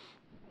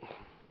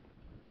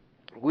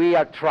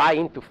are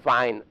trying to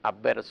find a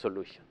better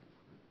solution,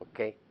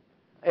 okay?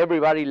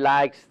 Everybody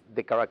likes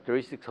the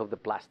characteristics of the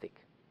plastic,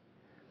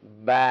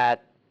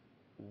 but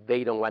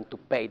they don't want to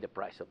pay the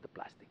price of the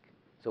plastic.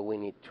 So we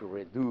need to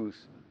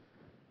reduce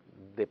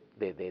the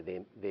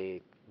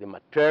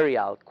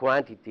material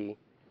quantity,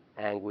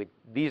 and with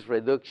this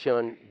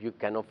reduction, you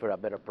can offer a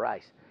better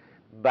price.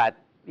 But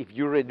if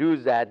you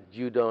reduce that,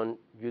 you don't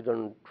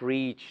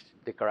reach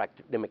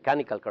the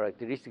mechanical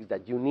characteristics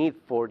that you need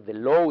for the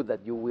load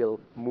that you will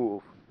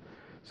move.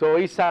 So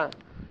it's a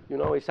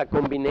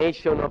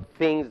combination of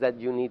things that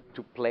you need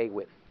to play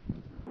with.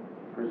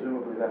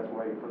 Presumably that's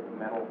why you put the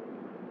metal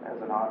as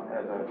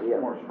a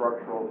more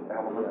structural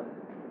element.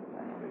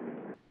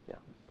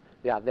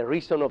 Yeah. The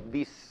reason of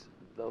these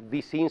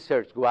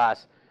inserts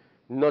was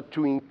not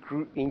to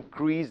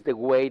increase the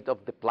weight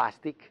of the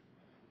plastic.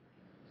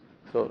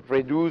 So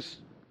reduce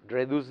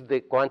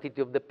the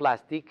quantity of the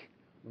plastic,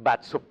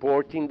 but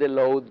supporting the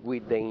load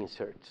with the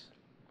inserts.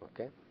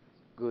 Okay,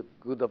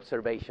 good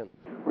observation.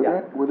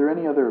 Were there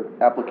any other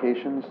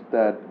applications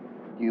that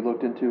you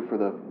looked into for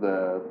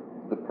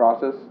the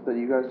process that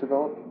you guys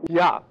developed?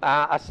 Yeah,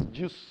 as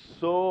you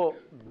saw,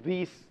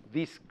 this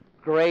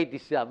crate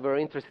is a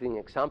very interesting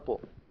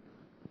example.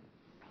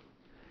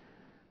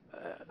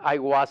 I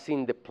was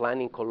in the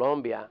plant in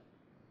Colombia,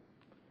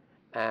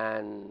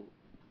 and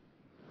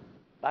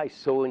I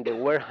saw in the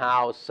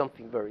warehouse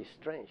something very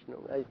strange.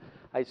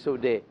 I saw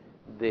the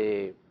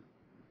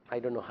I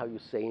don't know how you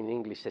say in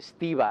English,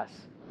 estivas,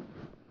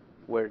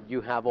 where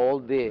you have all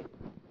the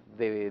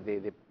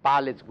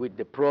pallets with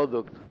the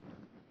product,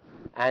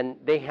 and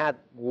they had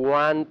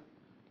one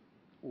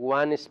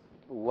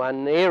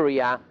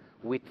area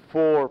with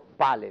 4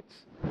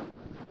 pallets,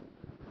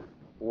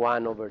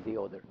 one over the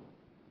other.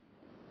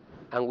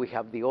 And we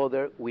have the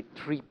other with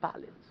 3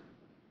 pallets.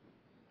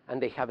 And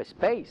they have a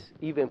space,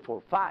 even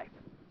for 5.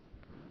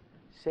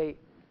 Say,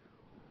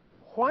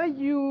 why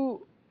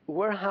you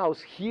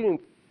warehouse here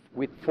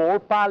with 4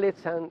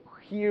 pallets and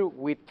here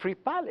with 3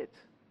 pallets?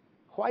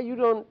 Why you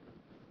don't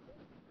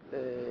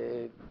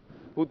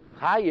put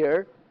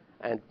higher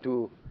and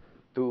to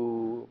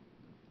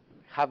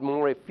have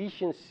more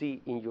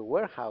efficiency in your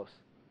warehouse?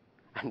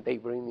 And they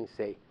bring me and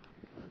say,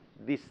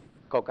 these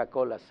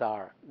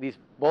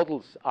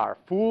bottles are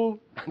full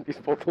and these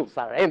bottles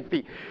are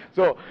empty.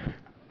 So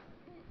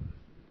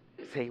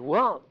say,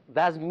 well,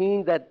 that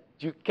means that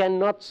you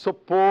cannot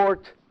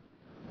support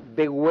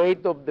the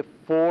weight of the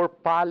 4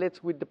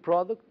 pallets with the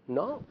product?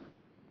 No.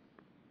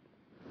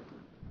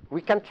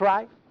 We can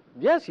try.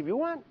 Yes, if you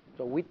want.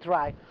 So we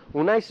try.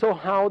 When I saw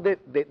how the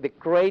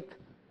crate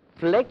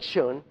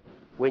flexion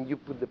when you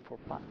put the 4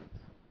 pallets.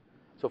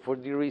 So for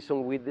the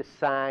reason we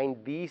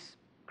designed this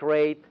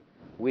crate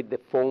with the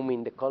foam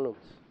in the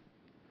columns.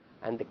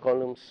 And the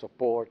columns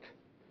support.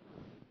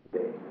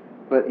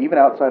 But even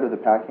outside of the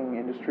packing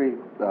industry,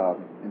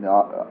 in the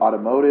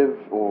automotive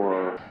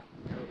or...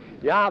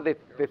 Yeah, the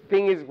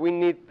thing is we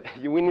need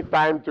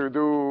time to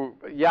do,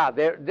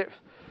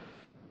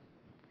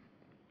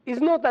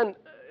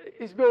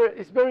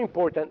 it's very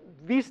important.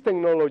 This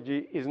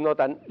technology is not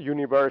a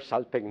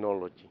universal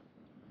technology.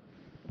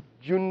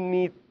 You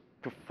need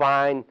to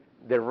find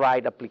the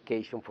right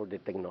application for the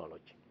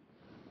technology.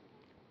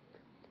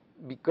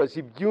 Because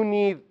if you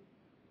need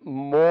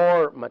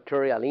more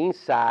material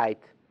inside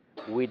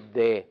with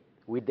the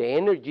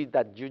energy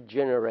that you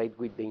generate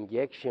with the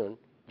injection,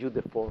 you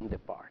deform the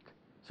part.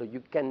 So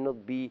you cannot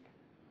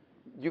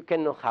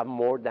have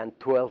more than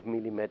 12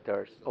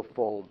 millimeters of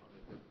foam,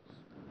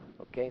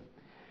 okay?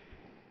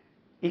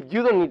 If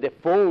you don't need the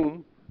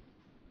foam,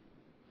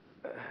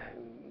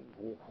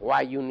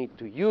 why you need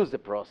to use the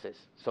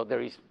process? So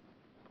there is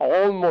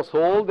almost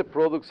all the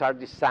products are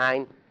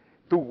designed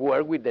to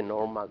work with the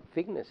normal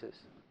thicknesses.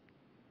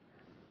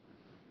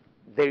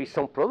 There is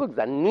some products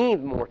that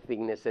need more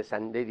thicknesses,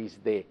 and there is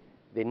the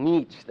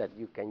niche that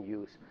you can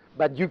use.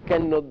 But you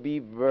cannot be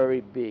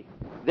very big.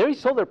 There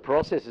is other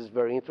processes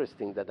very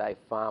interesting that I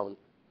found.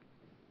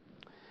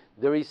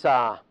 There is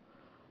a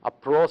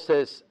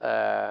process,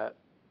 I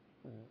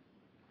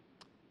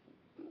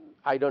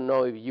don't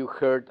know if you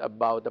heard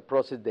about the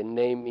process, the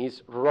name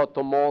is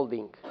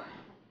rotomolding.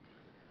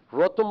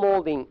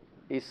 Rotomolding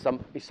is a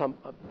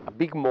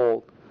big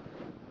mold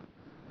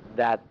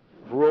that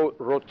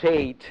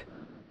rotate,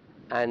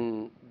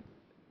 and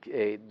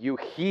you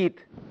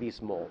heat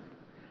this mold.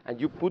 And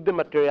you put the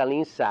material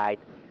inside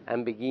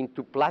and begin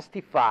to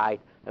plastify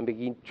and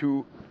begin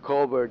to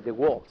cover the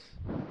walls.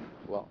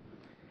 Well,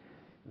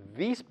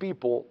 these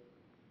people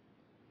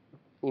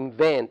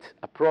invent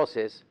a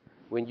process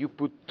when you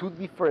put 2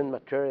 different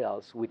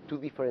materials with 2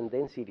 different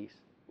densities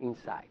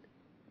inside.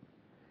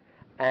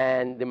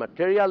 And the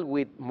material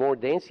with more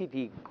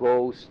density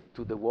goes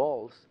to the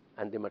walls,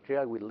 and the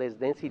material with less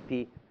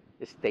density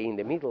stay in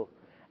the middle.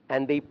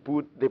 And they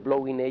put the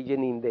blowing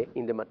agent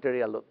in the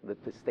material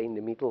that stay in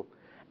the middle.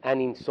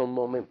 and in some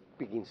moment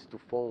begins to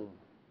foam.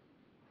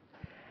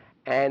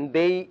 And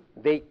they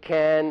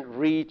can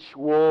reach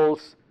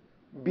walls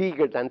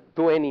bigger than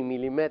 20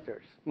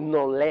 millimeters,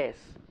 no less.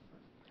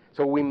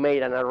 So we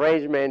made an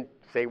arrangement,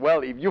 say,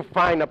 well, if you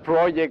find a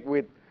project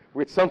with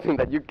something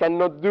that you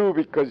cannot do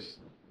because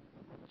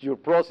your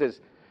process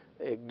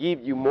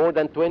gives you more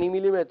than 20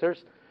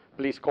 millimeters,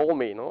 please call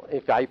me. No?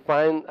 If I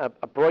find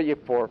a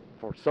project for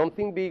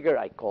something bigger,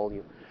 I call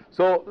you.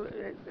 So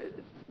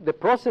the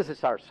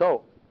processes are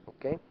so,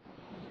 okay?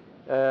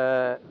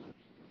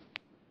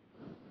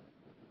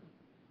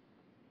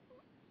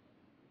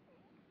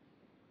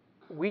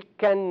 We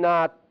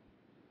cannot,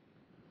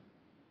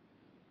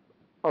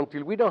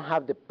 until we don't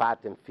have the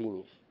patent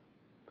finished,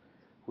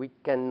 we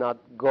cannot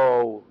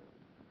go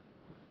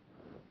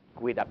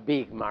with a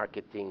big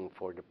marketing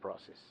for the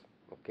process,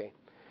 okay?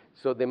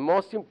 So the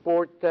most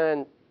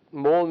important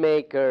mold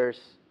makers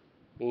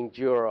in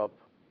Europe,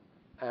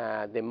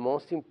 the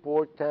most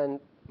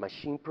important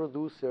machine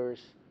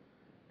producers,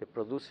 the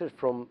producers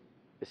from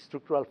the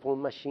structural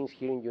foam machines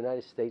here in the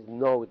United States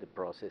know the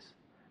process,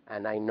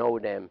 and I know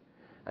them,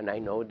 and I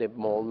know the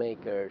mold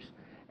makers,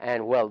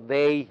 and well,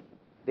 they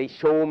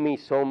show me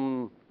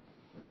some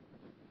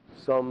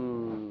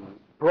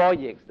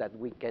projects that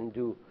we can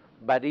do,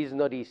 but it's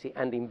not easy,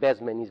 and the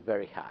investment is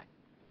very high.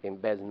 The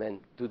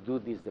investment to do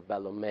this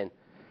development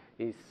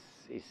is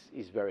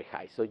very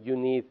high. So you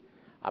need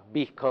a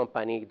big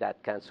company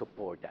that can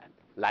support that,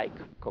 like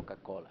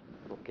Coca-Cola.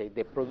 Okay,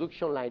 the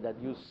production line that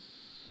you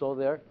saw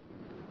there,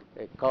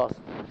 it costs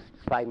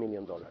 $5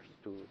 million to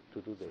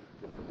do the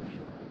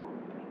production.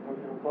 Have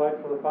you applied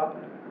for the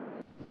patent?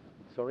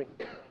 Sorry?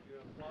 You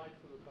applied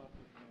for the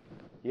patent?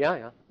 Yeah.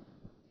 I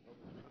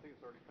think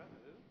it's already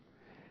patented,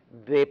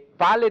 isn't it? The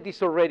pallet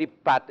is already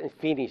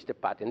finished, the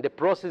patent. The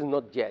process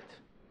not yet.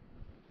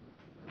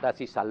 That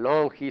is a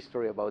long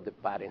history about the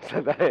patents.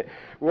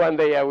 One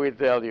day I will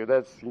tell you.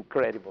 That's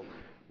incredible.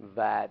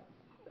 But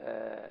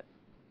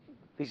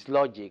this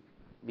logic,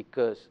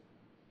 because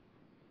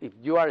if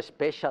you are a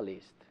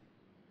specialist,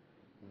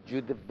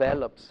 you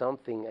develop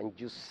something and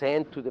you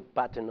send to the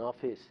patent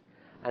office,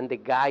 and the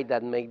guy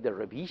that made the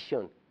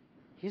revision,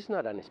 he's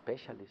not a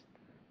specialist.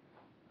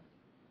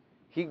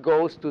 He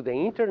goes to the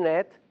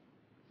internet,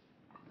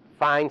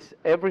 finds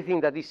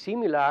everything that is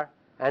similar,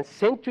 and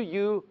send to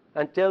you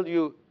and tell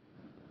you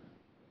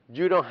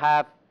you don't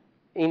have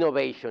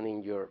innovation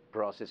in your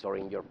process or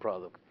in your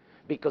product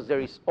because there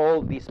is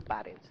all these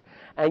patents.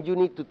 And you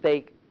need to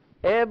take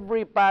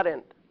every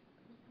patent,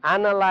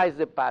 analyze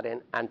the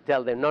patent, and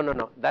tell them,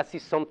 no, that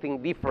is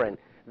something different.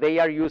 They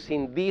are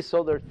using this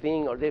other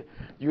thing, or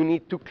you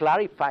need to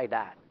clarify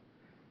that.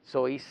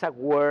 So it's a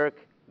work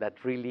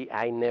that really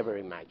I never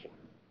imagined.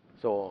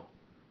 So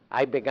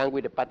I began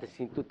with the patents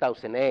in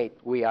 2008.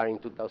 We are in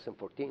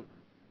 2014.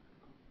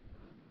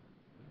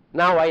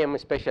 Now I am a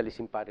specialist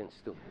in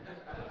patents too.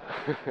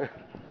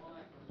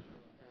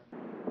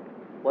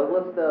 What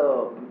was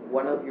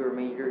one of your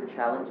major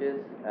challenges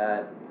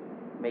at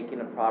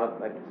making a product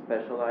like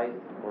Specialized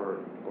for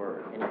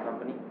any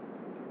company?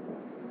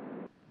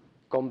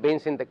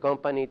 Convincing the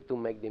company to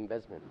make the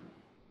investment.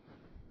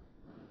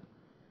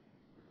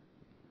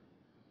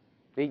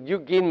 If you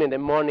give me the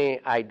money,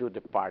 I do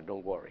the part,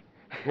 don't worry.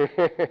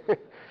 The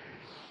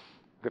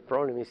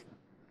problem is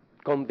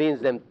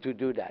convince them to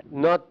do that.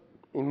 Not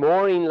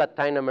more in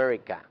Latin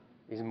America.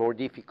 It's more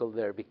difficult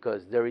there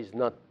because there is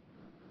not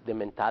the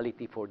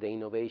mentality for the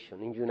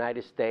innovation. In the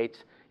United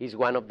States, is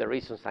one of the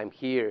reasons I'm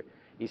here,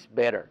 is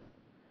better.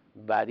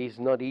 But it's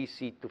not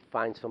easy to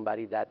find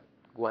somebody that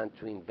wants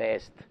to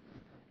invest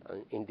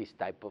in this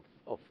type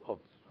of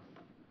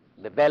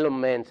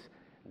developments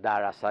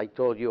that, as I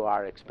told you,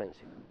 are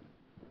expensive.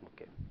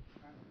 Okay.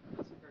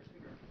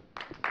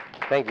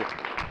 Thank you.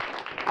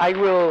 I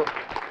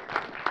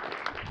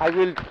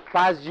will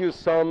pass you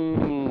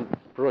some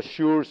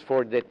brochures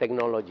for the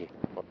technology,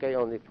 okay,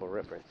 only for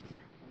reference.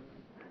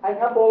 I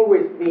have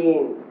always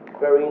been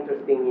very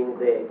interested in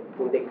the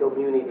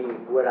community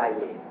where I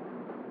live.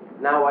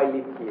 Now I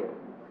live here.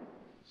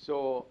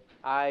 So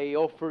I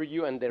offer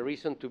you, and the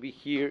reason to be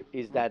here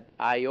is that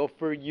I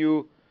offer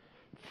you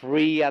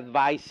free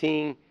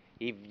advising.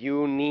 If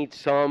you need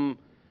some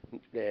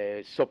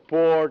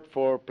support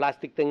for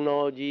plastic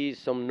technology,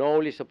 some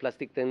knowledge of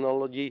plastic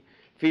technology,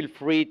 feel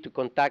free to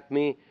contact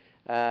me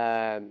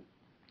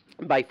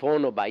by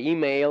phone or by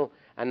email,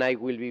 and I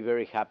will be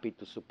very happy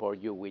to support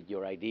you with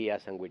your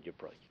ideas and with your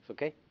projects,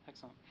 okay?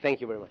 Excellent.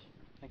 Thank you very much.